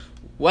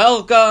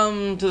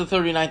Welcome to the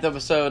 39th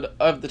episode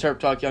of the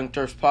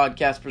YoungTerps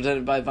Podcast,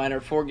 presented by Viner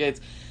Fourgates.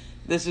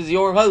 This is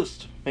your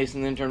host,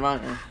 Mason the Intern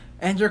Viner.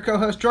 And your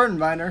co-host, Jordan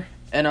Viner.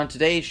 And on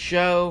today's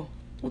show,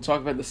 we'll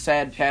talk about the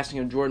sad passing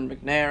of Jordan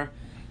McNair,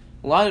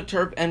 a lot of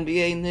Terp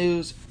NBA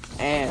news,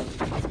 and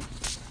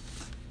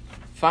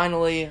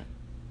finally,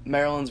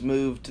 Maryland's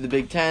move to the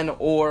Big Ten,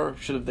 or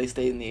should they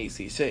stay in the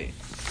ACC?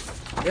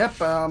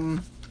 Yep,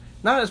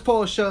 not as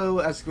full a show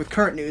as with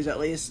current news, at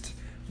least,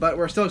 but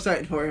we're still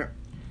excited for it.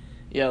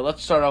 Yeah,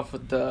 let's start off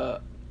with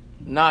the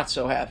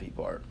not-so-happy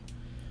part.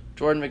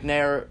 Jordan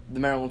McNair, the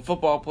Maryland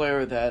football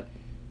player that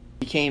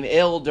became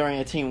ill during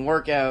a team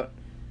workout,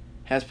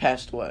 has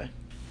passed away.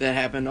 That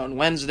happened on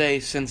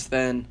Wednesday. Since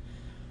then,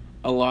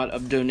 a lot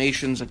of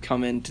donations have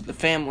come in to the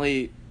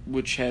family,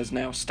 which has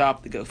now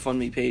stopped. The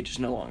GoFundMe page is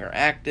no longer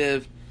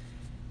active,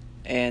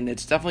 and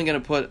it's definitely going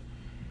to put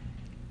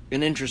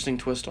an interesting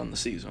twist on the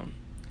season.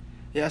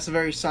 Yeah, it's a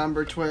very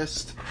somber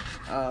twist.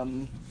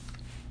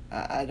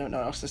 I don't know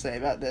what else to say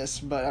about this,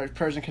 but our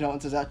prayers and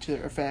condolences out to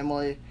their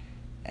family,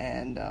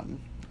 and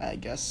I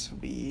guess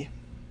they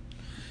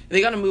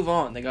got to move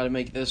on. They got to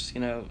make this,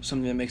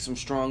 something that makes them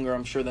stronger.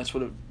 I'm sure that's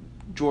what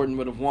Jordan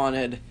would have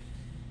wanted.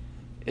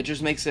 It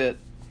just makes it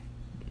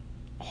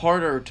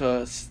harder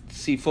to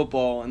see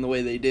football in the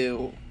way they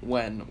do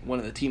when one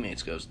of the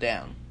teammates goes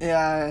down.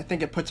 Yeah, I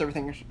think it puts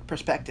everything in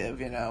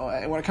perspective, When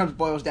it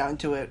boils down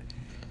to it,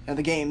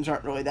 the games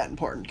aren't really that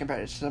important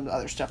compared to some of the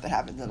other stuff that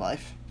happens in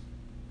life.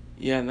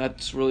 Yeah, and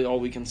that's really all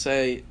we can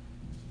say.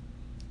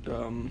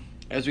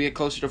 As we get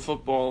closer to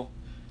football,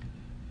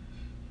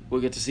 we'll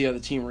get to see how the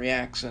team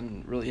reacts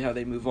and really how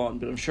they move on.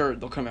 But I'm sure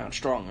they'll come out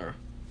stronger.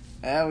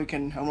 Yeah, we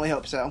can only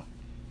hope so.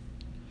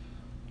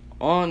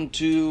 On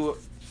to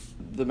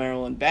the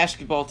Maryland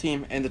basketball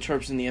team and the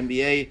Terps in the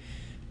NBA.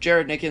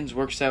 Jared Nickens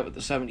works out with the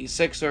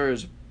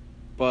 76ers,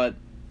 but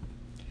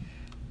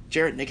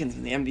Jared Nickens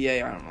in the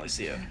NBA, I don't really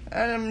see it.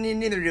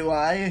 Neither do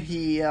I.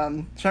 He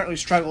certainly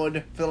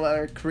struggled for the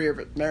latter career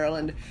at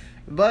Maryland.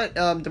 But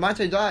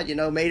DeMonte Dodd,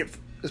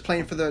 was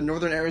playing for the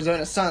Northern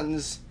Arizona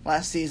Suns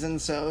last season,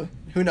 so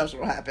who knows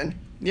what will happen.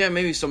 Yeah,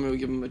 maybe somebody will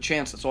give him a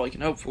chance. That's all you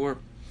can hope for.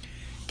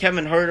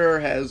 Kevin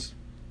Huerter has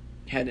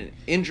had an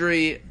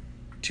injury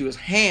to his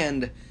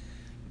hand,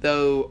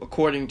 though,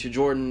 according to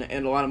Jordan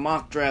and a lot of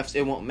mock drafts,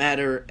 it won't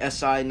matter.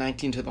 SI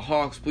 19 to the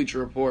Hawks, Bleacher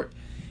Report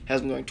has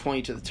him going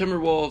 20 to the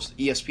Timberwolves,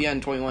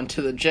 ESPN 21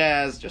 to the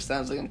Jazz, just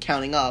sounds like I'm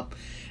counting up,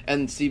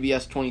 and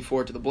CBS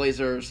 24 to the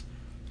Blazers.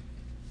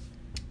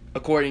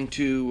 According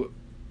to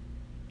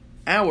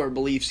our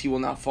beliefs, he will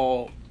not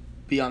fall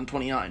beyond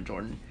 29,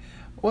 Jordan.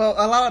 Well,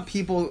 a lot of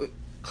people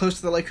close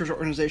to the Lakers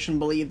organization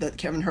believe that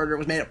Kevin Huerter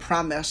was made a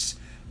promise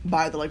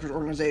by the Lakers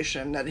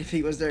organization that if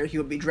he was there, he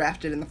would be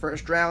drafted in the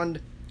first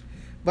round.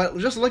 But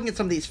just looking at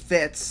some of these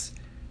fits,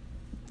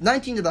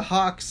 19 to the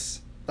Hawks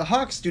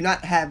do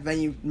not have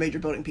any major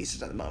building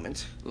pieces at the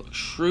moment. Look,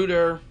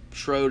 Schroeder,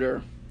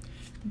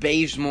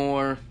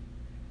 Bazemore,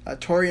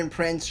 Taurean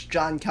Prince,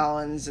 John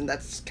Collins, and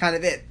that's kind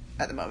of it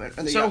at the moment.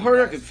 So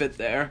Huerter could fit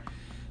there.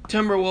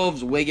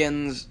 Timberwolves,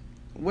 Wiggins,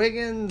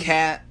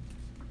 Cat.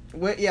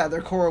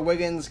 Their core: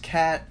 Wiggins,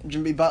 Cat,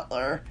 Jimmy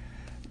Butler.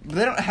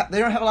 They don't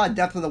have a lot of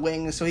depth in the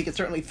wings, so he could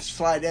certainly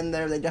slide in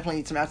there. They definitely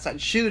need some outside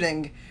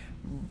shooting.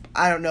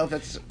 I don't know if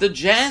that's... The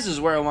Jazz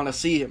is where I want to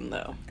see him,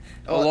 though.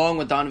 Along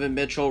with Donovan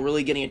Mitchell,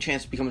 really getting a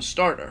chance to become a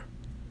starter.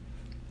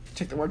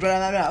 Took the words right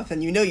out of my mouth,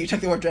 and you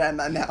took the words right out of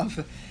my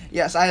mouth.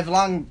 Yes, I have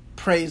long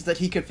praised that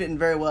he could fit in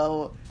very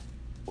well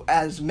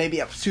as maybe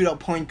a pseudo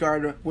point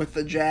guard with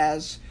the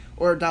Jazz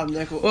or Donovan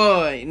Mitchell.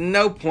 Oh,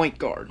 no point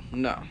guard.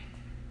 No.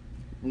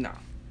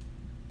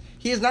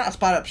 He is not a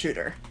spot-up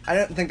shooter. I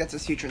don't think that's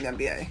his future in the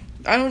NBA.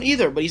 I don't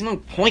either, but he's no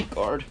point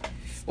guard.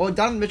 Well,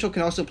 Donovan Mitchell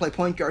can also play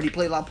point guard. He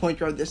played a lot of point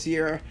guard this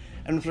year,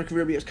 and with Ricky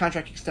Rubio's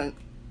contract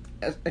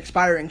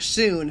expiring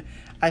soon,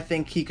 I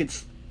think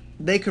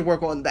they could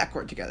work well in the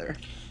backcourt together.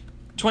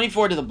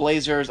 24 to the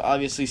Blazers,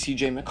 obviously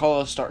CJ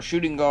McCullough, star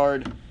shooting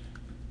guard.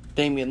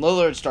 Damian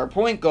Lillard, star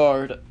point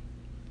guard.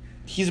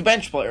 He's a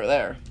bench player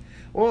there.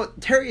 Well,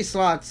 Terry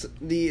Stotts,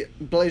 the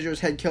Blazers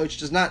head coach,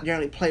 does not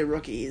generally play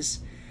rookies.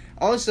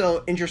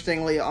 Also,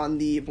 interestingly, on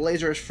the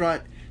Blazers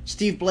front,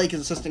 Steve Blake is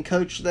assistant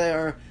coach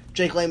there.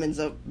 Jake Layman's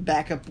a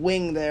backup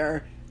wing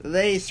there.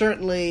 There's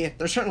certainly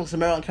some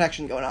Maryland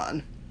connection going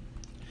on.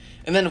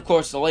 And then, of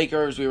course, the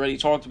Lakers. We already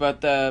talked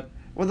about that.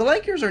 Well, the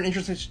Lakers are an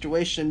interesting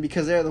situation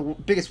because they're the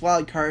biggest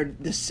wild card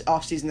this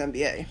offseason in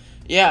the NBA.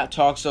 Yeah,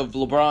 talks of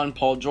LeBron,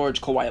 Paul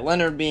George, Kawhi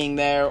Leonard being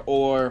there,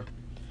 or,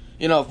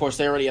 of course,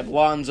 they already have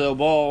Lonzo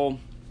Ball,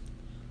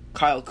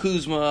 Kyle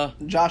Kuzma.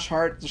 Josh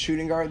Hart, the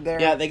shooting guard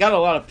there. Yeah, they got a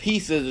lot of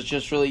pieces. It's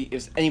just really,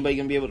 is anybody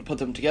going to be able to put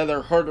them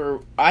together?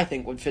 Huerter, I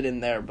think, would fit in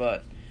there,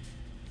 but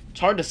it's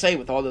hard to say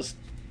with all this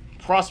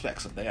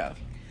prospects that they have.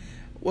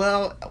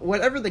 Well,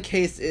 whatever the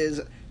case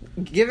is,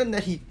 given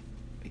that he,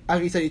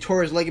 as we said, he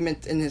tore his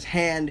ligament in his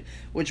hand,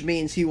 which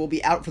means he will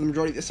be out for the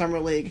majority of the Summer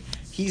League,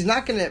 he's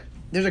not going to...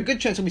 There's a good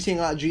chance he'll be seeing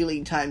a lot of G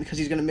League time because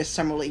he's going to miss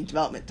Summer League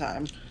development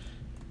time.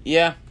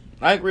 Yeah,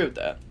 I agree with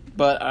that.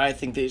 But I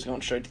think that he's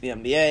going straight to the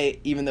NBA,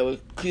 even though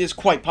it is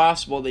quite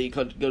possible that he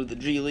could go to the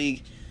G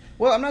League.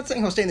 Well, I'm not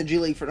saying he'll stay in the G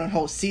League for the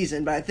whole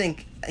season, but I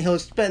think he'll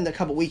spend a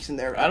couple weeks in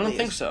there. I don't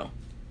think so.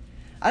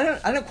 I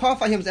don't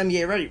qualify him as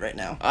NBA ready right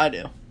now. I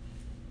do.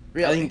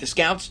 Really? I think the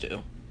scouts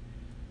do.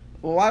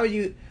 Well, why would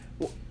you...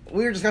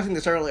 We were discussing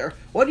this earlier.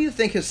 What do you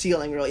think his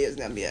ceiling really is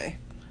in the NBA?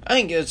 I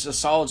think it's a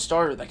solid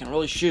starter that can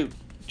really shoot,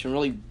 can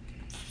really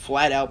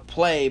flat-out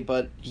play,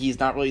 but he's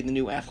not really the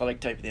new athletic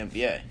type of the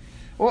NBA.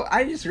 Well,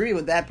 I disagree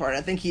with that part.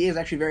 I think he is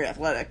actually very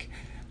athletic.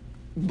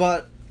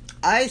 But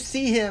I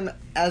see him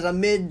as a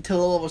mid to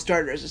low-level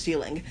starter as a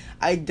ceiling.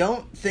 I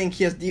don't think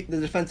he has the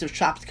defensive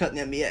chops to cut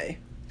in the NBA.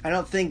 I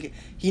don't think...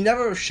 He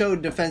never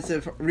showed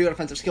real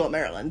defensive skill at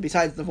Maryland,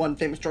 besides the one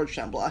famous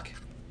Georgetown block.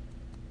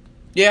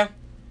 Yeah,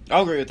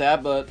 I'll agree with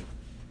that, but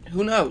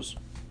who knows?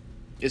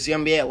 It's the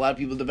NBA. A lot of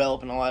people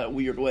develop in a lot of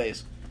weird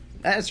ways.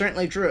 That is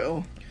certainly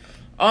true.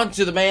 On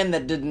to the man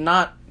that did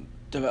not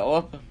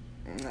develop.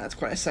 That's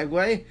quite a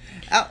segue.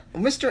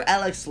 Mr.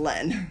 Alex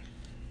Len.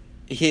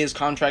 His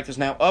contract is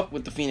now up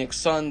with the Phoenix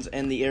Suns,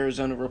 and the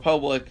Arizona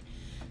Republic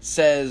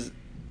says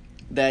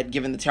that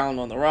given the talent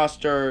on the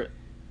roster,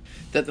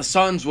 that the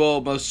Suns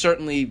will most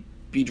certainly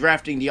be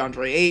drafting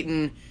DeAndre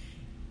Ayton,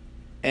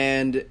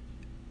 and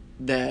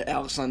that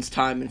Alex Len's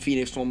time in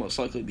Phoenix will most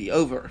likely be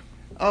over.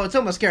 Oh, it's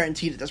almost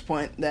guaranteed at this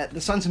point that the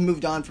Suns have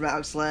moved on from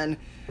Alex Len,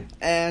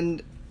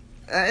 and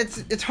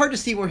it's hard to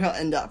see where he'll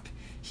end up.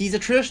 He's a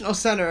traditional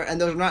center, and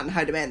those are not in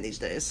high demand these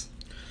days.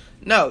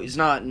 No, he's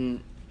not.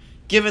 And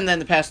given that in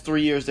the past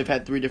 3 years they've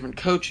had 3 different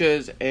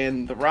coaches,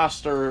 and the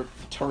roster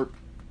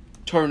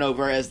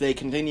turnover as they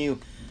continue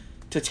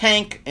to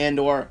tank and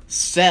or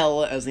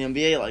sell, as the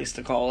NBA likes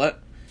to call it,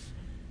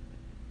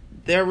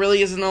 there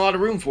really isn't a lot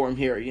of room for him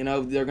here. You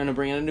know, they're going to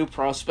bring in a new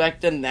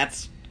prospect, and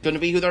that's going to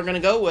be who they're going to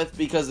go with,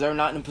 because they're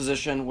not in a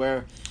position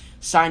where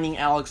signing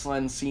Alex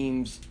Len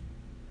seems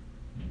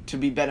to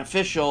be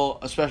beneficial,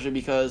 especially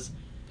because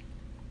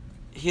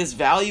his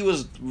value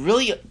is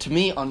really, to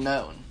me,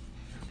 unknown.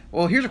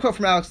 Well, here's a quote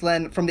from Alex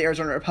Len from the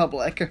Arizona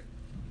Republic.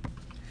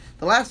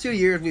 The last 2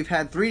 years, we've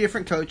had 3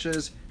 different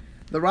coaches.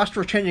 The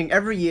roster was changing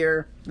every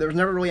year. There was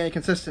never really any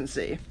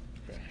consistency.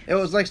 It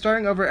was like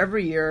starting over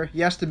every year.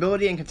 Yes,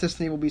 stability and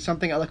consistency will be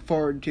something I look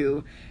forward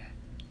to.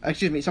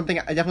 Something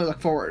I definitely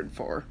look forward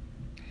for.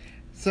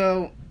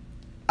 So,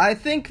 I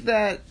think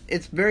that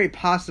it's very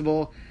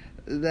possible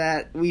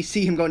that we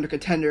see him going to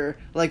contender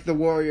like the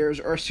Warriors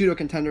or a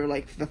pseudo-contender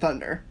like the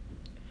Thunder.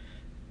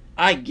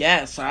 I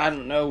guess. I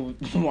don't know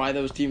why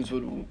those teams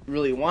would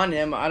really want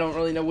him. I don't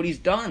really know what he's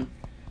done.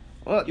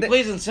 Well, he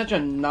plays in such a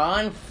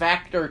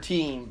non-factor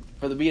team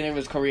for the beginning of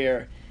his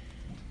career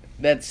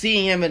that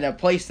seeing him in a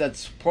place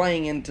that's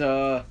playing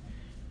into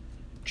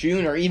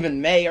June or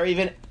even May or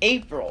even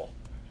April,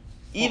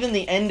 even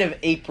the end of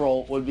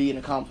April would be an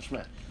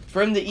accomplishment.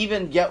 For him to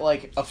even get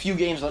like a few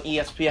games on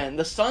ESPN.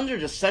 The Suns are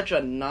just such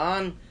a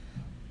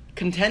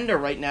non-contender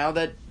right now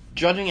that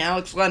judging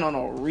Alex Len on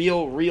a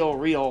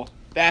real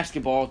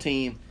basketball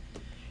team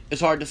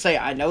is hard to say.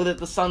 I know that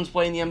the Suns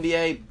play in the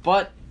NBA,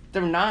 but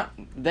they're not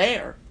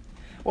there.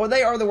 Well,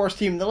 they are the worst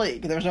team in the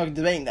league. There was no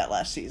debating that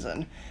last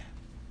season.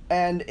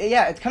 And,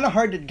 yeah, it's kind of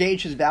hard to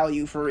gauge his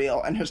value for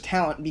real and his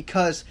talent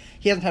because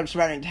he hasn't had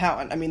surrounding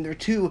talent. I mean, they're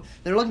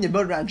looking to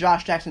build around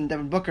Josh Jackson and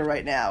Devin Booker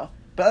right now.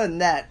 But other than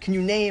that, how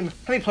many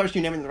players can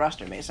you name in the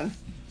roster, Mason?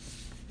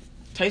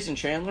 Tyson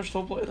Chandler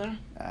still play there?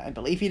 I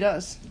believe he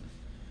does.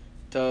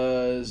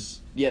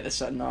 Yeah,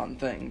 that's a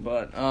non-thing,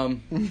 but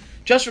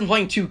just from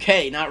playing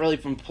 2K, not really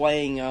from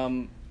playing,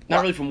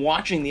 not really from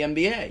watching the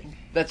NBA.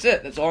 That's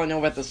it. That's all I know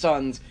about the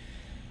Suns.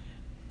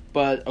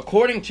 But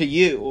according to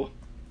you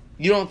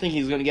don't think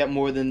he's going to get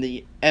more than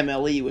the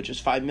MLE, which is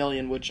 $5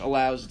 million, which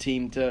allows the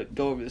team to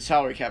go over the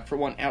salary cap for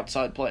one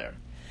outside player.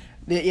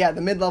 The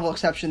mid-level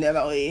exception, the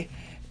MLE.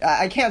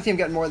 I can't see him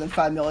getting more than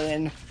 $5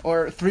 million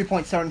or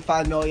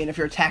 $3.75 million if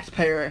you're a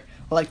taxpayer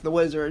like the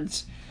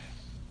Wizards.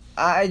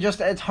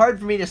 It's hard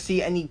for me to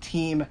see any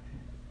team.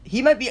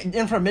 He might be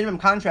in for a minimum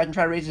contract and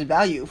try to raise his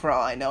value for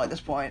all I know at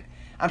this point.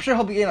 I'm sure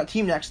he'll be in a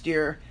team next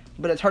year,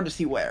 but it's hard to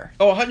see where.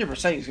 Oh, 100%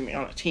 he's going to be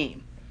on a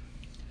team.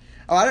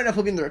 Oh, I don't know if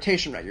he'll be in the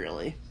rotation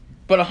regularly.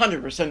 But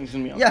 100% he's going to be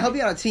on a team. Yeah, he'll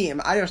be on a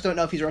team. I just don't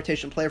know if he's a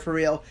rotation player for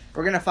real.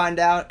 We're going to find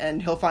out,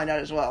 and he'll find out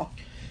as well.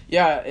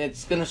 Yeah,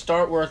 it's going to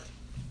start with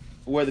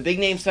where the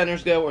big-name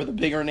centers go or the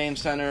bigger-name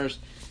centers.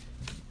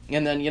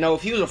 And then,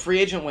 if he was a free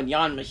agent when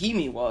Jan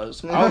Mahimi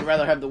was, I would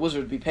rather have the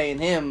Wizards be paying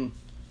him,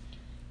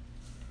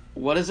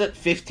 what is it,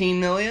 $15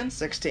 million?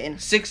 16.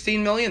 $16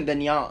 million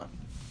than Jan.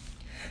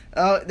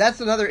 That's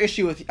another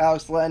issue with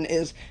Alex Len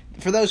is,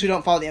 for those who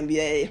don't follow the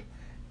NBA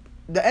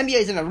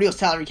is in a real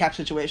salary cap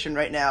situation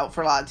right now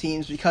for a lot of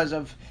teams because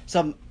of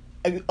some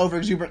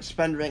over-exuberant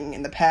spending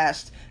in the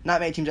past. Not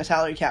many teams have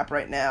salary cap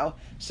right now,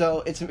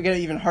 so it's going to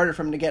be even harder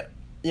for him to get,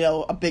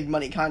 a big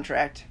money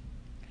contract.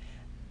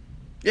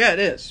 Yeah, it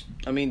is.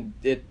 I mean,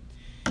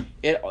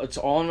 it's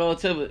all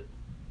in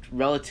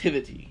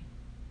relativity.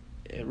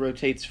 It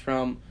rotates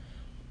from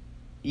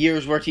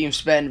years where teams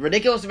spend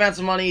ridiculous amounts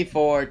of money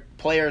for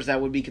players that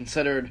would be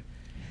considered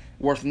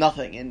worth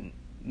nothing in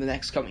the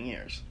next coming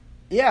years.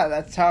 Yeah,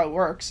 that's how it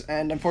works.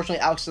 And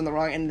unfortunately, Alex is on the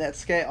wrong end of that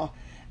scale.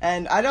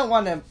 And I don't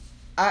want to...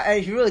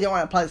 I really don't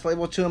want to apply this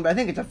label to him, but I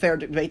think it's a fair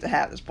debate to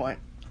have at this point.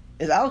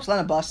 Is Alex Len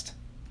a bust?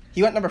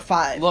 He went number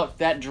 5. Look,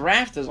 that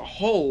draft as a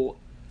whole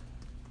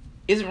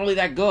isn't really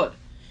that good.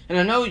 And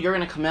I know you're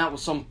going to come out with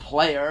some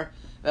player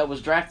that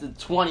was drafted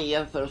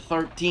 20th or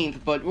 13th,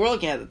 but we're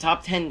looking at the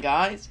top 10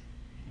 guys.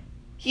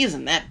 He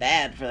isn't that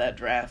bad for that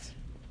draft.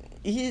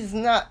 He's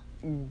not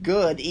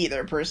good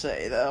either, per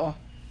se, though.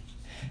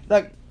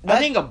 Like, I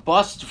think a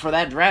bust for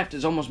that draft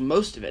is almost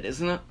most of it,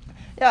 isn't it?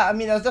 Yeah, I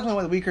mean, that was definitely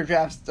one of the weaker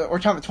drafts. We're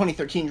talking about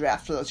 2013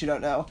 draft, for those who don't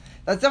know.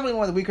 That's definitely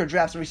one of the weaker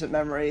drafts in recent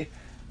memory.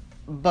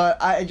 But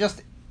it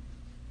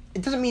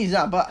doesn't mean he's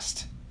not a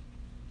bust.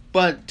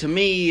 But to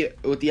me,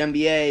 with the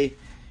NBA,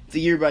 it's a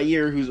year by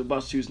year who's a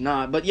bust, who's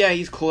not. But yeah,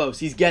 he's close.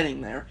 He's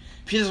getting there.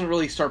 If he doesn't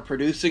really start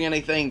producing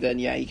anything, then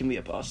yeah, he can be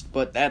a bust.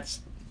 But I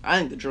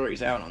think the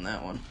jury's out on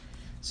that one.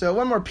 So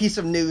one more piece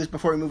of news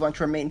before we move on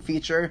to our main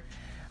feature.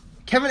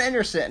 Kevin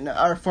Anderson,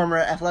 our former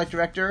athletic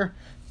director,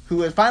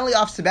 who is finally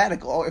off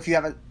sabbatical, if you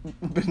haven't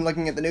been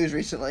looking at the news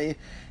recently,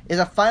 is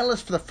a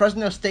finalist for the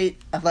Fresno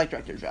State athletic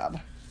director job.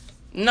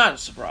 Not a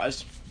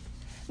surprise.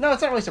 No,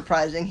 it's not really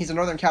surprising. He's a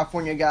Northern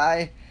California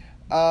guy.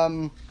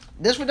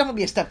 This would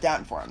definitely be a step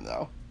down for him,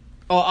 though.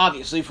 Well,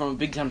 obviously, from a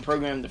Big Ten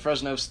program to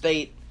Fresno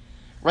State.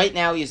 Right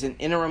now, he's an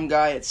interim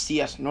guy at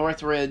CS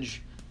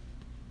Northridge.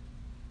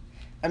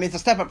 I mean, it's a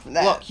step up from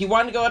that. Look, he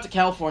wanted to go out to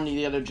California to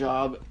get a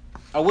job.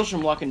 I wish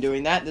him luck in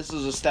doing that. This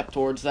is a step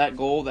towards that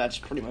goal. That's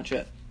pretty much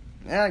it.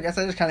 Yeah, I guess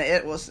that's just kind of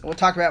it. We'll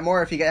talk about it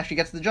more if he actually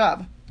gets the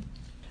job.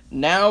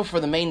 Now for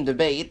the main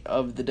debate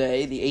of the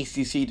day, the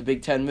ACC to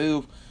Big Ten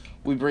move.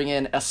 We bring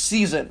in a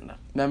seasoned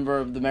member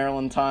of the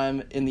Maryland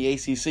time in the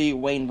ACC,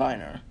 Wayne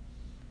Viner.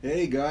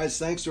 Hey guys,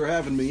 thanks for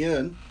having me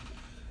in.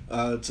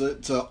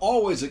 It's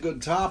always a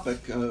good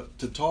topic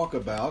to talk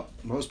about.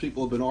 Most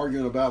people have been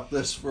arguing about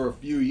this for a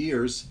few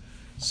years.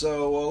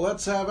 So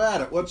let's have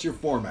at it. What's your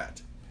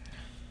format?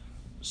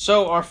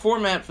 So our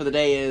format for the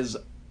day is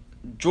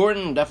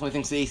Jordan definitely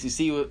thinks the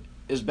ACC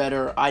is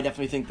better. I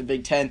definitely think the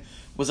Big Ten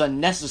was a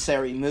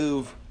necessary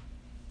move.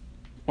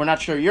 We're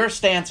not sure. Your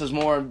stance is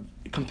more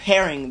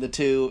comparing the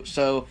two,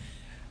 so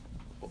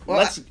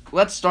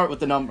let's start with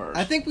the numbers.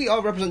 I think we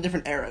all represent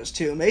different eras,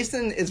 too.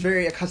 Mason is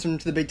very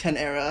accustomed to the Big Ten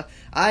era.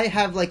 I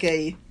have like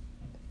a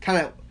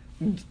kind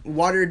of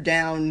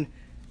watered-down,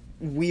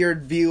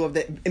 weird view of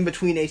the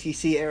in-between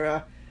ACC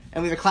era,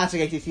 and we have a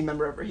classic ACC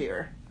member over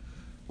here.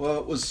 Well,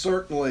 it was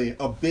certainly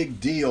a big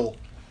deal,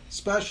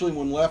 especially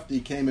when Lefty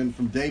came in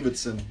from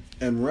Davidson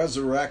and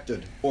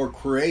resurrected, or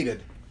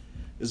created,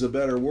 is a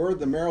better word,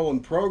 the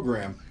Maryland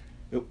program.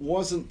 It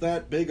wasn't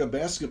that big a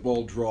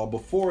basketball draw.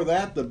 Before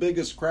that, the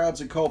biggest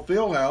crowds at Cole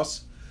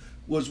Fieldhouse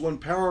was when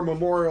Power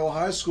Memorial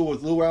High School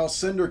with Lou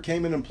Alcindor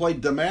came in and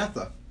played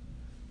DeMatha.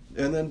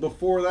 And then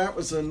before that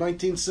was the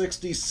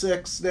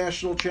 1966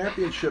 National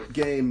Championship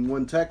game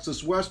when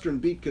Texas Western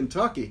beat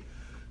Kentucky.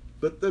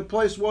 But the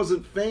place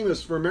wasn't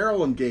famous for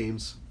Maryland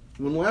games.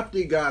 When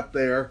Lefty got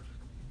there,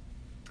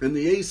 and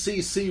the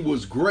ACC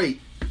was great,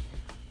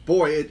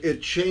 boy,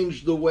 it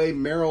changed the way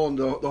Maryland,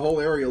 the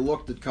whole area,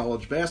 looked at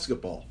college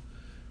basketball.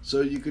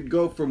 So you could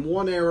go from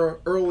one era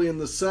early in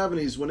the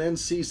 70s when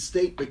NC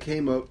State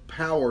became a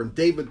power and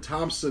David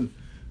Thompson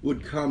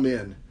would come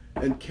in,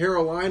 and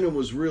Carolina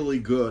was really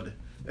good.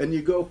 And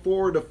you go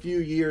forward a few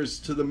years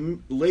to the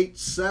late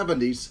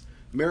 70s,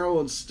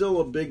 Maryland's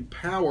still a big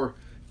power,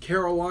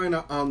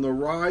 Carolina on the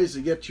rise.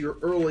 You get to your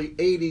early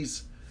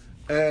 80s,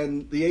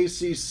 and the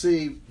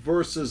ACC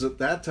versus, at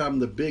that time,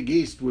 the Big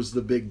East was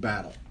the big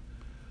battle.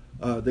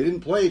 They didn't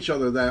play each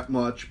other that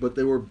much, but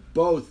they were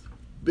both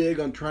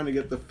big on trying to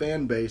get the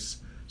fan base.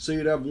 So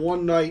you'd have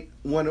one night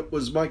when it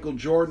was Michael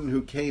Jordan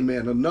who came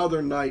in,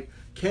 another night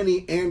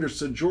Kenny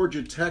Anderson,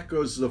 Georgia Tech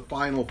goes to the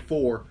Final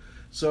Four.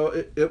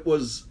 So it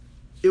was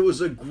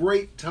a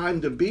great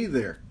time to be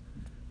there.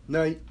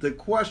 Now the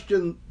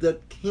question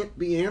that can't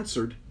be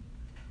answered,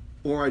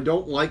 or I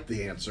don't like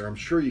the answer, I'm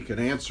sure you can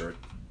answer it,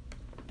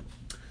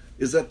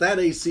 is that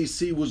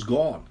ACC was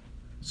gone.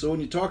 So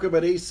when you talk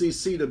about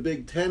ACC to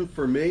Big Ten,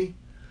 for me,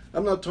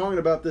 I'm not talking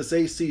about this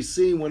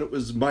ACC when it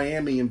was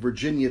Miami and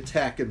Virginia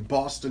Tech and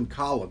Boston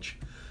College.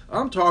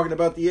 I'm talking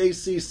about the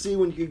ACC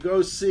when you could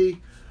go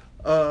see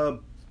a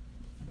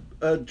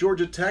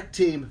Georgia Tech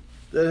team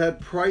that had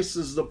Price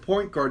as the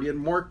point guard. You had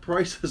Mark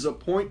Price as a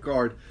point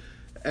guard.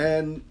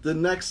 And the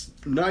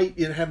next night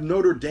you'd have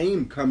Notre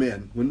Dame come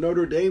in. When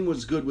Notre Dame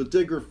was good with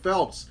Digger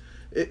Phelps,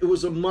 it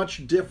was a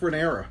much different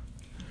era.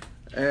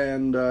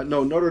 And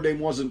no, Notre Dame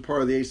wasn't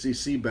part of the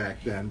ACC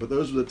back then, but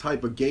those were the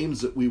type of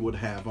games that we would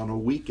have on a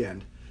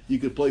weekend. You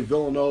could play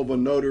Villanova,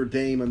 Notre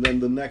Dame, and then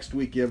the next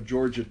week you have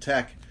Georgia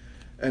Tech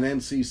and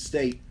NC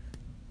State.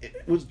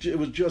 It was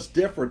just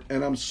different,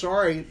 and I'm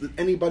sorry that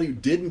anybody who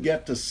didn't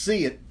get to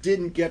see it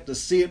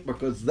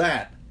because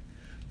that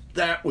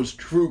was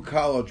true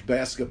college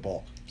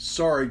basketball.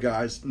 Sorry,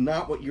 guys,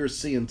 not what you're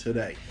seeing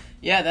today.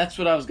 Yeah, that's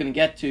what I was going to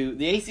get to.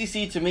 The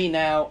ACC, to me,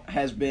 now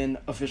has been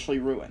officially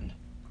ruined.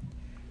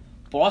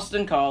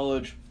 Boston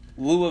College,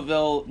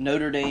 Louisville,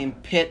 Notre Dame,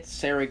 Pitt,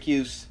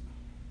 Syracuse,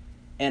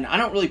 and I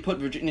don't really put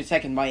Virginia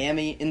Tech and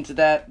Miami into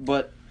that,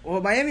 but...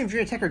 Well, Miami and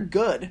Virginia Tech are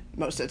good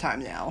most of the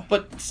time now.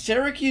 But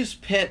Syracuse,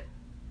 Pitt,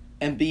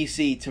 and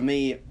BC, to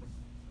me,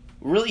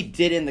 really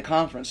did in the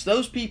conference.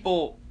 Those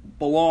people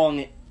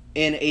belong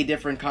in a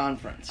different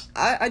conference.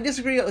 I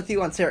disagree with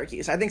you on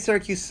Syracuse. I think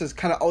Syracuse has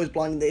kind of always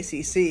belonged in the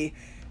ACC,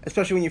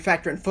 especially when you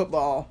factor in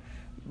football,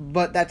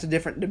 but that's a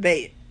different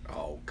debate.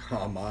 Oh,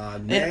 come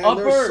on, man. An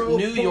upper They're so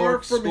New far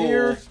York from school,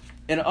 here.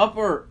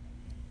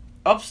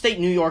 upstate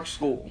New York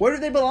school. Where do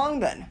they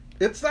belong then?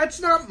 That's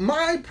not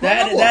my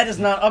problem. That is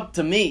not up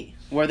to me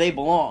where they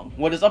belong.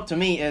 What is up to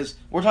me is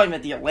we're talking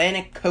about the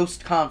Atlantic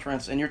Coast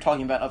Conference, and you're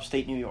talking about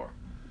upstate New York.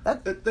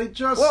 They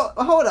just... Well,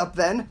 hold up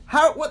then.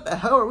 What the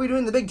hell are we doing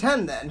in the Big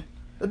Ten then?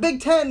 The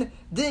Big Ten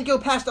didn't go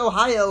past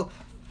Ohio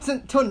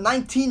until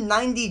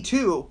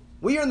 1992.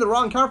 We are in the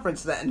wrong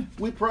conference then.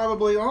 We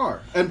probably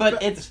are.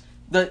 But it's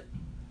the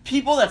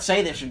people that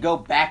say they should go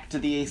back to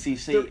the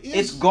ACC.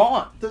 It's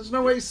gone. There's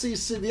no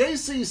ACC. The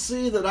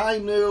ACC that I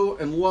knew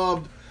and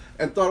loved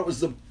and thought it was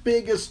the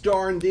biggest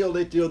darn deal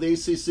they do, the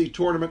ACC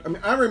tournament. I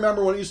mean, I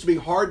remember when it used to be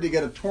hard to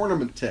get a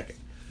tournament ticket.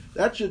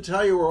 That should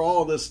tell you where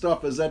all this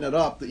stuff has ended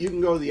up, that you can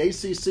go to the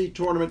ACC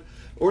tournament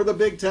or the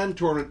Big Ten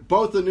tournament,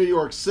 both in New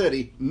York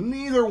City,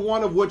 neither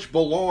one of which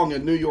belong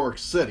in New York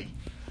City.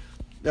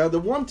 Now, the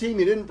one team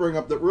you didn't bring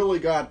up that really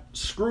got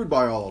screwed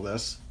by all of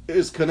this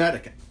is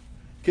Connecticut.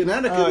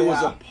 Connecticut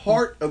was a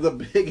part of the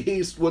Big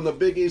East when the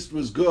Big East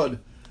was good.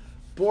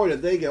 Boy,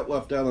 did they get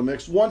left out of the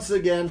mix. Once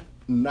again,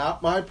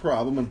 not my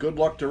problem, and good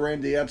luck to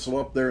Randy Edsel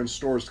up there in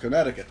Storrs,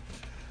 Connecticut.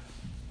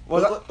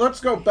 Well, let's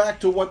go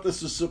back to what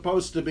this is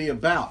supposed to be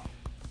about.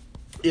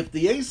 If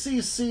the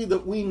ACC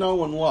that we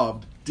know and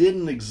loved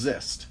didn't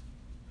exist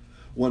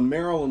when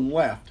Maryland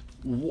left,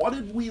 what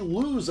did we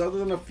lose other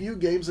than a few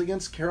games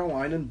against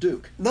Carolina and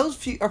Duke? Those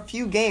are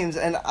few games,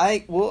 and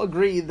I will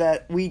agree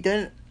that we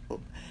didn't...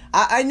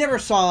 I never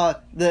saw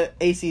the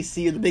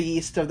ACC or the Big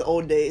East of the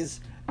old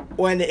days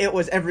when it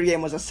was every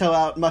game was a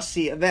sellout,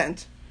 must-see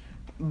event.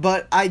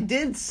 But I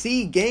did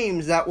see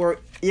games that were,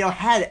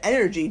 had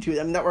energy to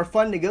them, that were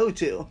fun to go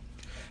to.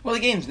 Well,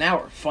 the games now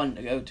are fun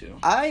to go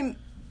to.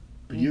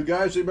 You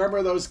guys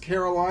remember those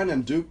Carolina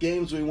and Duke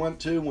games we went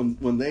to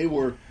when they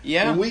were...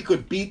 Yeah. When we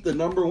could beat the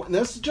number one...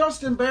 This is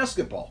just in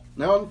basketball.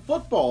 Now, in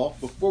football,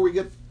 before we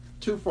get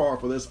too far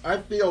for this, I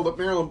feel that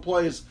Maryland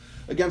plays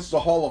against the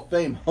Hall of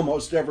Fame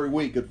almost every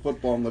week at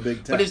football in the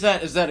Big Ten. But is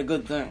that a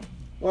good thing?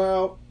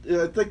 Well,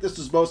 I think this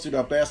is mostly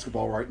about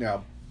basketball right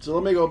now. So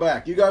let me go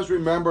back. You guys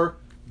remember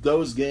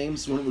those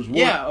games when it was...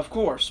 Yeah, of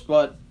course.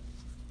 But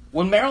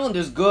when Maryland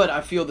is good,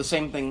 I feel the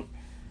same thing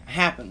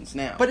happens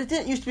now. But it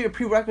didn't used to be a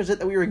prerequisite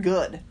that we were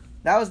good.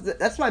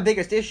 That's my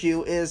biggest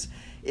issue is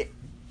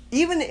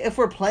even if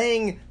we're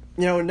playing,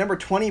 number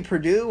 20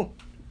 Purdue,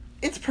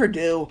 it's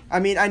Purdue. I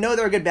mean, I know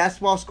they're a good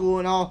basketball school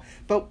and all,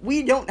 but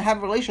we don't have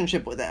a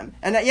relationship with them.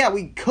 And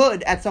we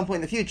could at some point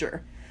in the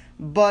future.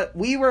 But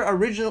we were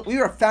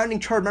a founding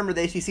charter member of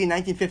the ACC in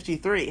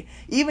 1953.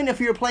 Even if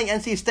you were playing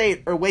NC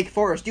State or Wake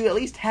Forest, you at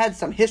least had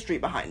some history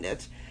behind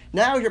it.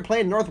 Now you're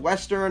playing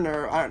Northwestern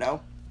or, I don't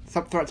know,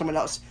 throw out someone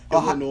else.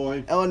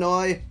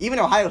 Illinois. Even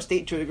Ohio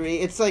State to a degree.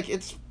 It's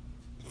it's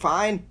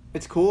fine.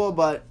 It's cool,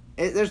 but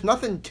there's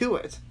nothing to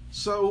it.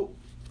 So,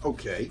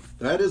 okay,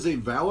 that is a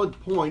valid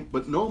point,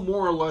 but no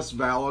more or less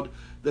valid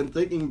than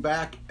thinking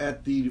back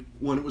at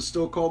when it was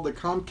still called the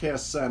Comcast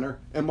Center,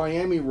 and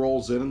Miami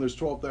rolls in, and there's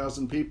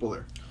 12,000 people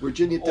there.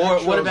 Virginia Tech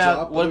shows up.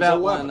 What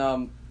about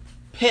when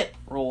Pitt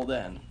rolled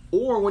in?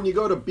 Or when you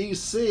go to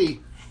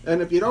BC,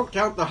 and if you don't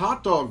count the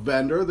hot dog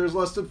vendor, there's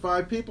less than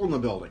 5 people in the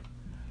building.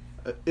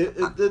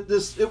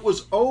 It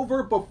was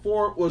over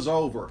before it was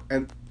over,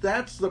 and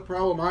that's the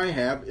problem I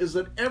have, is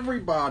that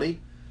everybody,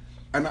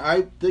 and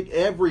I think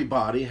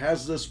everybody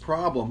has this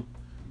problem,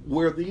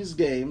 where these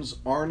games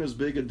aren't as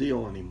big a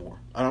deal anymore.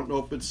 I don't know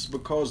if it's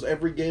because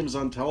every game's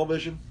on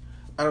television.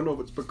 I don't know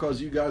if it's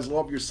because you guys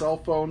love your cell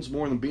phones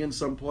more than being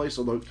someplace,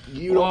 although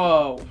you don't...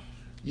 Whoa.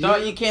 No,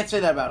 you can't say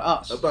that about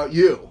us. About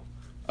you.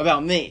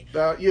 About me.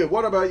 About you.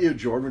 What about you,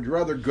 Jordan? Would you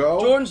rather go?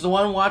 Jordan's the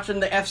one watching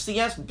the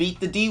FCS beat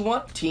the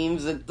D1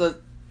 teams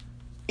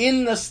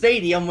in the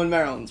stadium when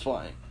Maryland's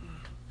playing.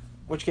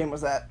 Which game was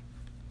that?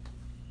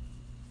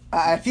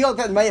 I feel like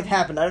that might have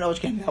happened. I don't know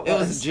which game that was. It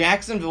was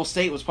Jacksonville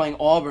State was playing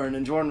Auburn,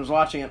 and Jordan was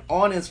watching it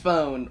on his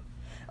phone.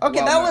 Okay,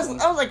 that was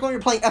like when we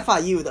were playing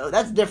FIU, though.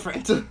 That's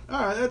different. All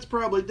right, that's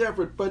probably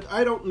different, but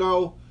I don't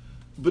know,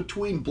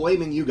 between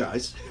blaming you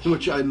guys,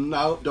 which I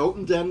now don't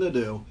intend to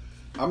do,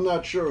 I'm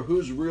not sure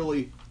who's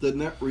really the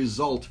net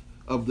result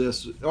of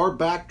this. Our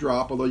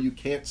backdrop, although you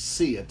can't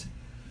see it,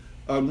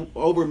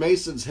 over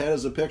Mason's head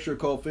is a picture of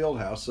Cole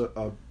Fieldhouse,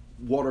 a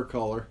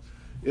watercolor.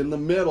 In the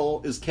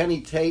middle is Kenny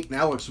Tate and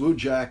Alex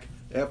Wujak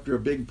after a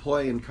big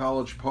play in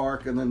College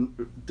Park, and then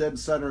dead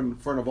center in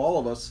front of all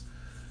of us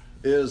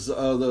is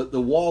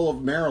the Wall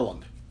of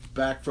Maryland,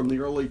 back from the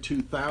early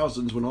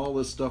 2000s when all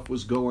this stuff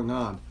was going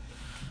on.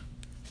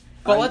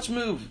 But let's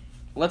move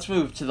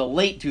to the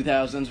late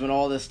 2000s when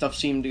all this stuff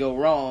seemed to go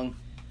wrong.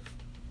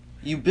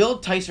 You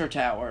build Tyser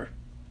Tower.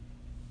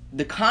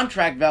 The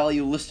contract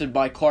value listed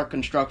by Clark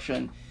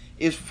Construction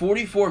is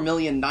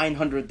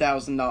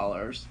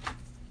 $44,900,000.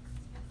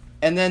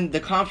 And then the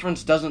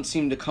conference doesn't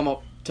seem to come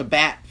up to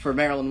bat for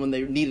Maryland when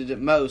they needed it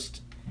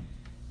most.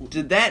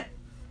 Did that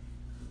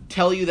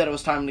tell you that it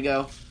was time to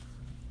go?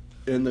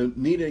 And the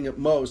needing it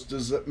most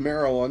is that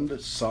Maryland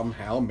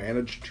somehow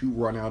managed to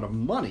run out of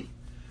money.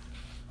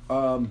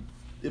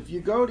 If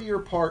you go to your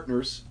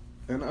partners,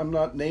 and I'm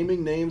not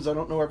naming names, I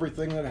don't know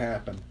everything that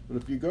happened,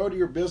 but if you go to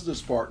your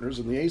business partners,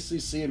 and the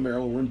ACC and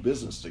Maryland were in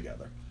business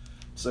together,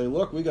 say,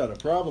 look, we got a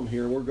problem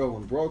here, we're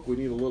going broke, we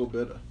need a little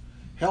bit of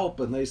help,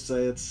 and they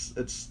say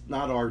it's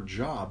not our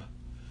job,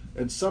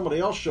 and somebody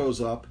else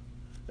shows up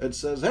and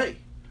says, hey,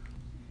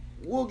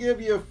 we'll give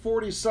you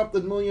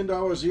 $40-something million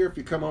a year if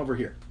you come over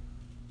here.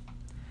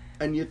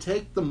 And you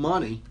take the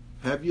money,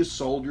 have you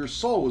sold your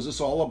soul? Is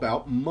this all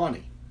about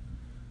money?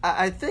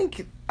 I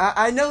think,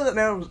 I know that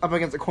Maryland was up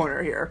against a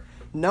corner here.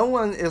 No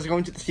one is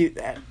going to dispute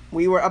that.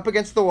 We were up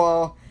against the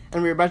wall,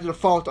 and we were about to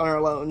default on our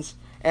loans.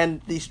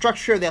 And the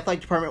structure of the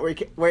athletic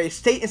department where a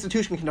state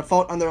institution can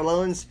default on their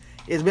loans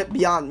is a bit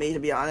beyond me, to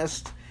be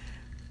honest.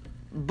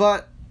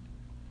 But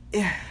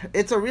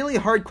it's a really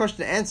hard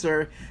question to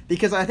answer,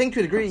 because I think to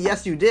a degree,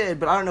 yes, you did,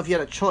 but I don't know if you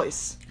had a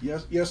choice.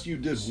 Yes, you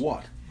did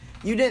what?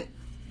 You didn't.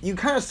 You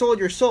kind of sold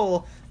your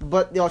soul,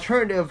 but the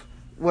alternative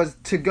was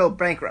to go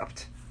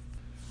bankrupt.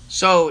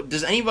 So,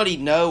 does anybody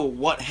know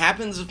what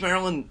happens if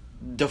Maryland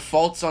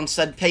defaults on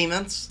said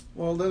payments?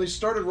 Well, then they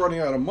started running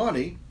out of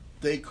money.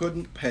 They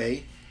couldn't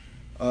pay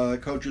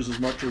coaches as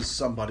much as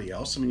somebody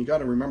else. I mean, you got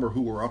to remember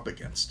who we're up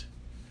against.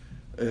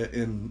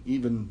 And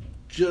even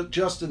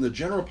just in the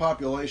general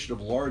population of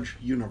large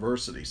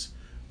universities,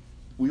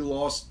 we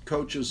lost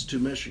coaches to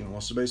Michigan,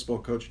 lost a baseball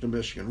coach to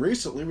Michigan.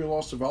 Recently, we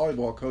lost a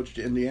volleyball coach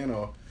to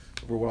Indiana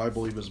for what I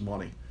believe is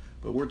money.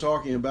 But we're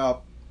talking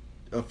about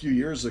a few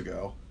years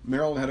ago.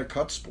 Maryland had to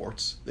cut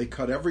sports. They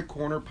cut every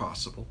corner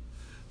possible.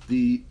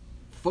 The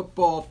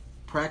football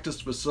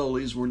practice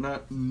facilities were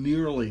not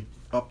nearly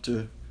up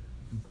to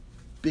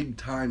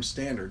big-time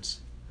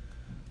standards.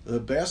 The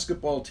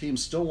basketball team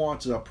still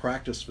wants a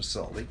practice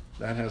facility.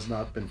 That has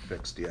not been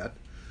fixed yet.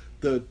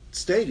 The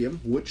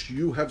stadium, which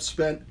you have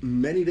spent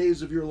many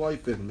days of your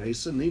life in,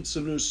 Mason, needs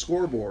some new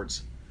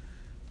scoreboards.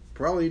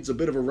 Probably needs a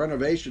bit of a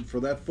renovation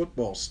for that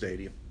football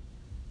stadium.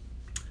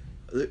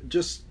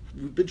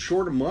 We've been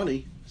short of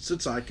money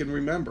since I can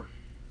remember.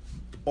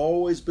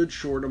 Always been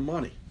short of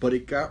money. But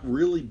it got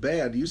really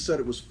bad. You said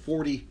it was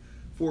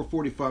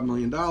 $45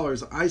 million.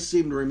 I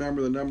seem to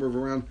remember the number of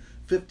around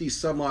 50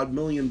 some odd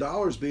million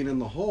dollars being in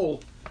the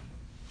hole,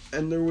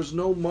 and there was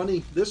no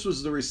money. This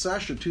was the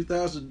recession,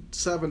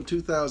 2007,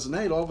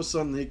 2008. All of a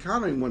sudden the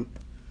economy went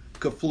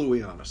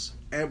kaflooey on us.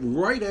 And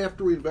right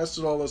after we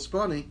invested all this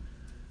money,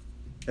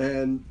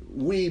 and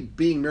we,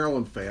 being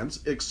Maryland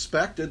fans,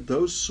 expected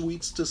those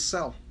suites to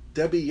sell.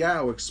 Debbie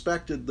Yao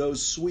expected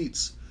those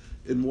suites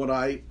in what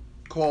I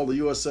call the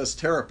USS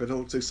Terrapin. It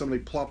looks like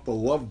somebody plopped the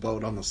Love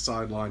Boat on the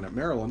sideline at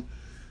Maryland.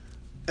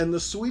 And the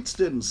suites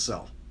didn't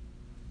sell.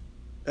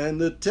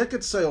 And the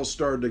ticket sales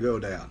started to go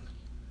down.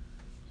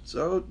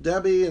 So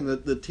Debbie and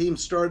the team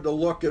started to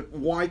look at,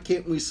 why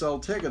can't we sell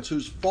tickets?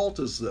 Whose fault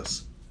is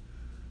this?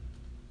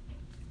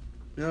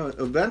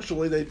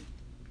 Eventually they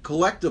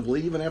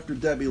collectively, even after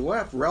Debbie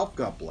left, Ralph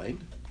got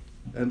blamed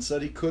and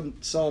said he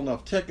couldn't sell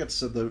enough tickets,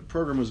 said the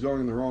program was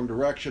going in the wrong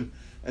direction,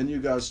 and you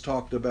guys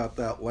talked about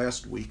that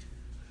last week.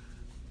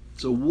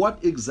 So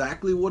what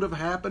exactly would have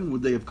happened?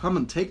 Would they have come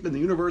and taken the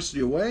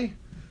university away?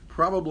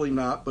 Probably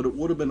not, but it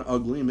would have been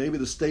ugly. Maybe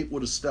the state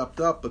would have stepped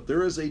up, but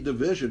there is a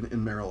division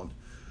in Maryland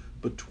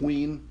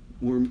between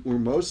where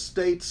most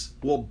states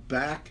will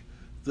back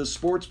the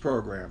sports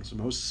programs.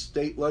 Most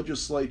state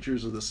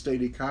legislatures of the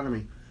state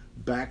economy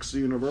backs the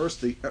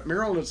university. At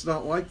Maryland, it's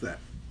not like that.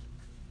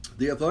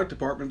 The athletic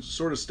department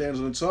sort of stands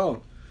on its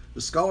own.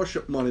 The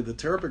scholarship money the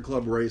Terrapin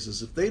Club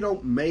raises, if they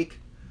don't make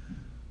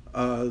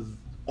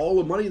all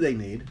the money they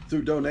need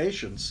through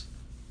donations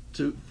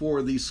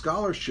for these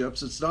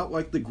scholarships, it's not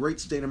like the great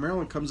state of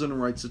Maryland comes in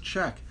and writes a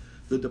check.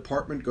 The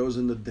department goes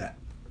into debt.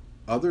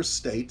 Other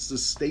states, the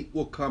state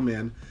will come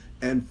in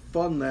and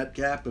fund that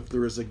gap if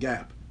there is a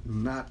gap.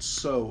 Not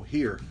so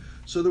here.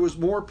 So there was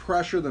more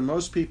pressure than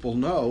most people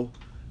know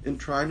in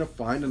trying to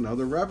find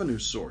another revenue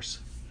source.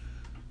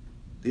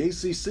 The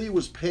ACC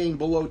was paying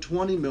below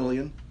 $20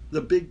 million.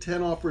 The Big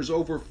Ten offers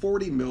over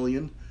 $40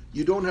 million.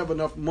 You don't have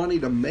enough money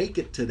to make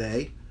it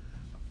today.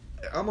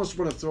 I almost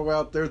want to throw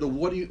out there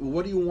what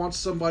do you want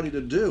somebody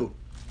to do?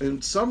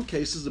 In some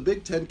cases, the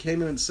Big Ten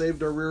came in and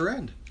saved our rear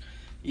end.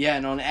 Yeah,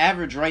 and on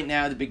average right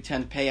now, the Big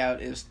Ten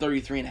payout is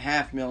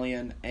 $33.5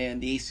 million,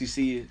 and the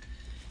ACC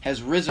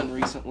has risen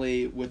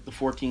recently with the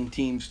 14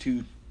 teams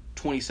to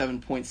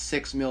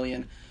 $27.6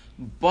 million,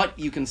 but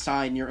you can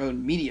sign your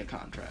own media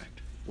contract.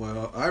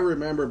 Well, I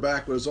remember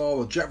back when it was all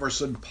the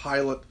Jefferson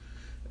Pilot,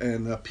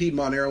 and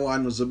Piedmont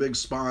Airline was a big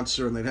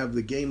sponsor, and they'd have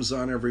the games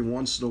on every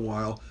once in a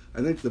while.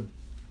 I think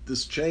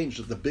this changed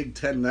that the Big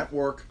Ten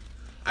Network,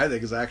 I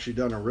think, has actually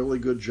done a really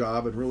good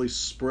job and really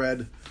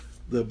spread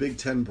the Big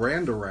Ten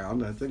brand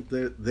around. I think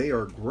that they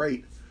are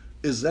great.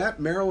 Is that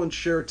Maryland's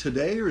share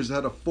today, or is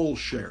that a full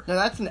share? No,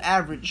 that's an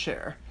average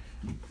share.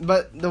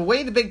 But the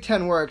way the Big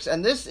Ten works,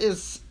 and this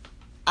is,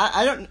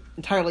 I don't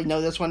entirely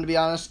know this one to be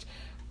honest,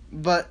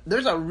 but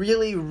there's a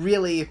really,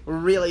 really,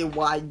 really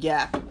wide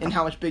gap in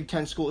how much Big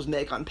Ten schools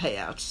make on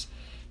payouts.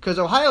 Because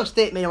Ohio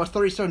State made almost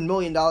 $37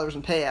 million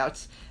in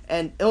payouts,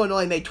 and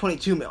Illinois made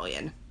 $22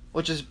 million,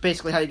 which is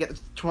basically how you get the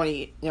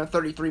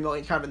 $33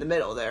 million kind of in the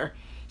middle there.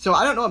 So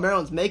I don't know what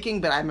Maryland's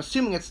making, but I'm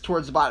assuming it's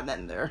towards the bottom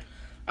end there.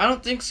 I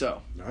don't think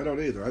so. I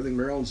don't either. I think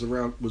Maryland's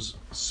was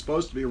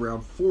supposed to be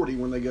around 40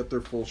 when they get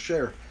their full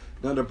share.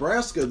 Now,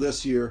 Nebraska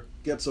this year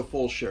gets a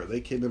full share.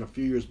 They came in a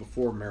few years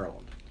before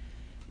Maryland.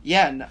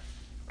 Yeah, and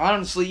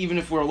honestly, even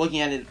if we're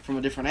looking at it from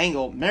a different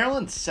angle,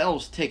 Maryland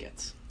sells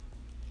tickets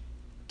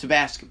to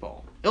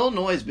basketball.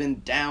 Illinois has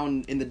been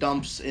down in the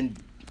dumps in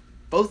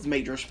both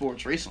major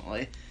sports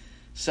recently.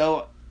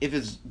 So if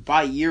it's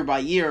by year,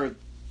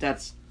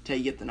 that's how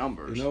you get the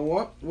numbers. You know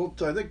what? Well,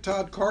 I think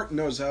Todd Carton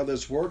knows how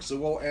this works, so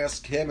we'll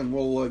ask him, and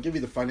we'll give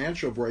you the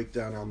financial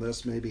breakdown on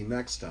this maybe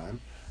next time.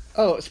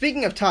 Oh,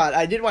 speaking of Todd,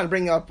 I did want to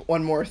bring up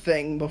one more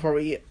thing before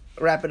we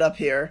wrap it up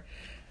here.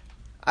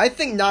 I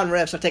think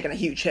non-refs have taken a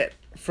huge hit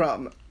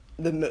from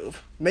the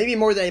move, maybe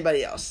more than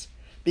anybody else,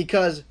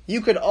 because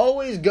you could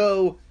always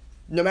go,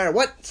 no matter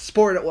what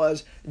sport it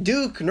was,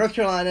 Duke, North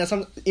Carolina,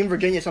 even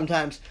Virginia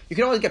sometimes, you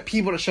could always get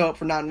people to show up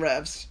for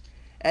non-refs.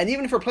 And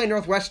even if we're playing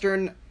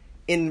Northwestern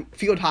in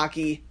field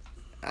hockey,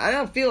 I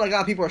don't feel like a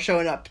lot of people are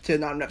showing up to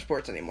non-ref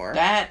sports anymore.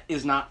 That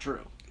is not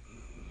true.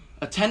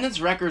 Attendance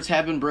records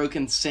have been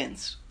broken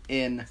since,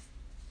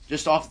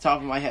 just off the top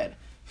of my head.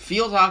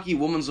 Field hockey,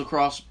 women's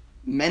lacrosse,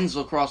 men's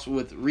lacrosse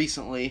with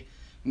recently,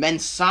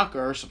 men's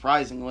soccer,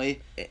 surprisingly.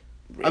 Really?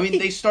 I mean,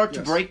 they start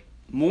to break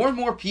more and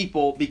more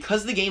people,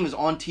 because the game is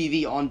on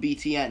TV, on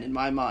BTN, in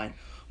my mind.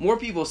 More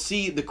people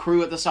see the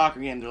crew at the soccer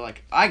game, they're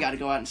like, I gotta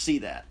go out and see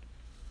that.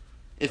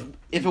 If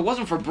it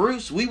wasn't for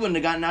Bruce, we wouldn't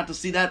have gotten out to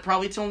see that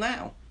probably till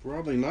now.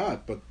 Probably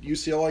not, but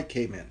UCLA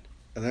came in,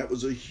 and that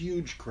was a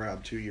huge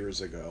crowd 2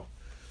 years ago.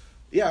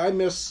 Yeah, I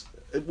miss,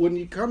 when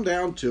you come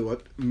down to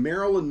it,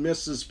 Maryland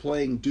misses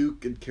playing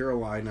Duke and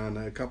Carolina and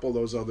a couple of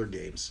those other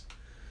games.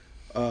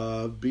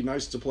 Be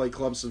nice to play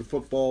Clemson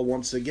football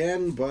once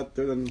again, but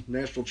they're the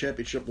national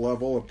championship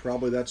level, and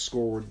probably that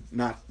score would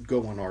not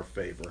go in our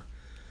favor.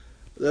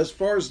 As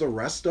far as the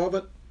rest of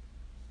it,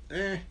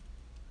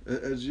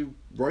 as you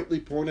rightly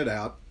pointed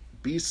out,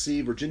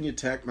 BC, Virginia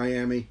Tech,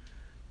 Miami,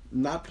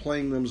 not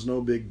playing them is no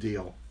big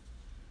deal.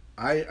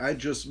 I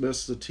just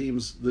miss the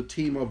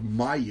team of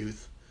my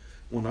youth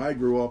when I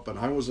grew up, and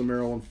I was a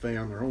Maryland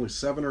fan. There are only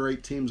 7 or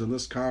 8 teams in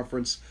this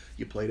conference.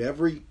 You played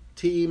every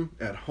team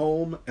at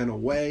home and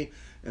away,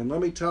 and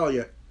let me tell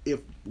you, if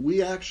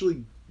we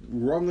actually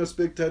run this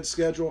Big Ten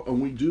schedule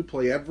and we do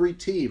play every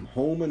team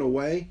home and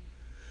away,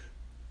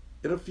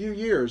 in a few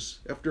years,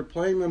 after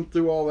playing them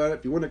through all that,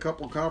 if you win a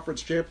couple of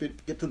conference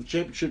championships, get to the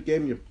championship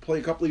game, and you play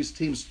a couple of these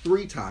teams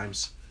 3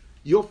 times,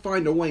 you'll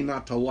find a way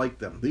not to like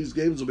them. These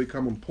games will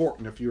become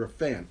important if you're a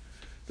fan.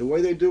 The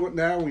way they do it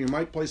now, where you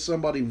might play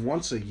somebody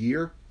once a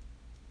year,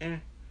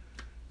 I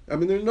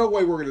mean, there's no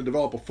way we're going to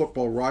develop a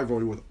football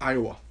rivalry with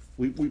Iowa.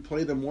 We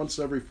play them once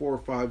every 4 or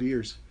 5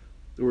 years.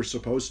 We're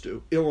supposed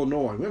to.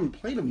 Illinois, we haven't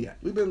played them yet.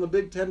 We've been in the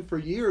Big Ten for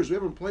years. We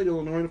haven't played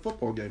Illinois in a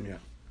football game yet.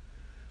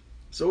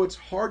 So it's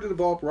hard to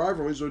develop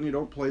rivalries when you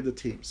don't play the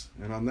teams.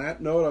 And on that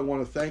note, I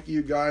want to thank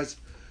you guys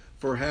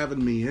for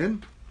having me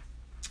in.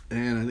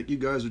 And I think you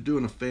guys are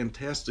doing a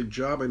fantastic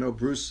job. I know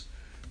Bruce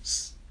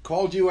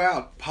called you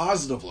out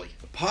positively.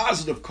 A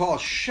positive call.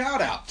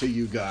 Shout out to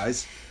you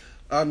guys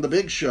on the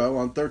big show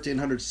on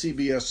 1300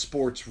 CBS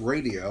Sports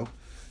Radio.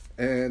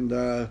 And,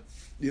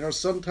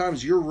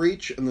 sometimes your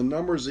reach and the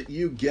numbers that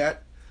you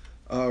get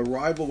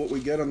rival what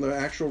we get on the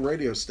actual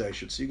radio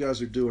station. So you guys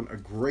are doing a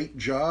great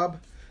job.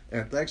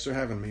 And thanks for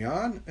having me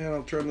on. And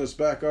I'll turn this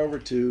back over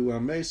to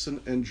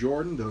Mason and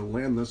Jordan to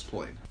land this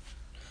plane.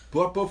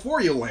 But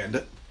before you land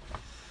it,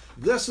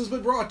 this has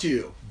been brought to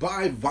you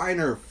by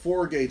Viner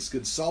Four Gates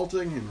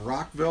Consulting in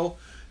Rockville.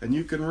 And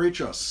you can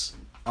reach us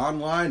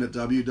online at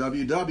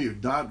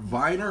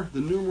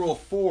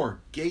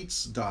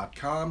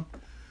www.viner4gates.com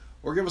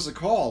or give us a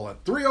call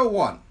at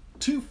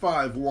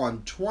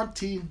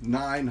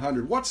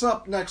 301-251-2900. What's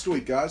up next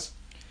week, guys?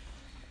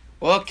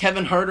 Well,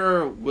 Kevin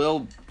Herter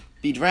will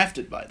be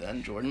drafted by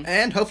then, Jordan.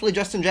 And hopefully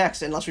Justin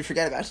Jackson, unless we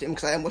forget about him,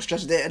 because I almost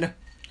just did.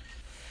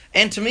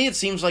 And to me, it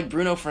seems like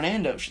Bruno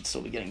Fernando should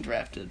still be getting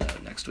drafted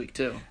next week,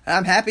 too.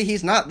 I'm happy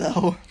he's not,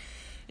 though.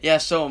 Yeah,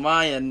 so am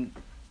I, and,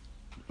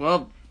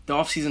 well, the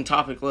off-season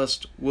topic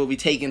list will be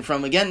taken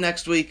from again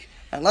next week.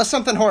 Unless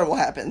something horrible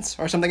happens,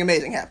 or something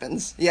amazing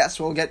happens. Yes,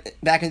 we'll get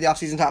back into the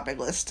off-season topic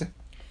list.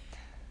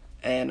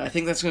 And I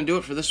think that's going to do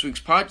it for this week's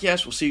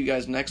podcast. We'll see you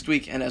guys next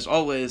week, and as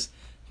always,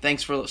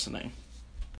 thanks for listening.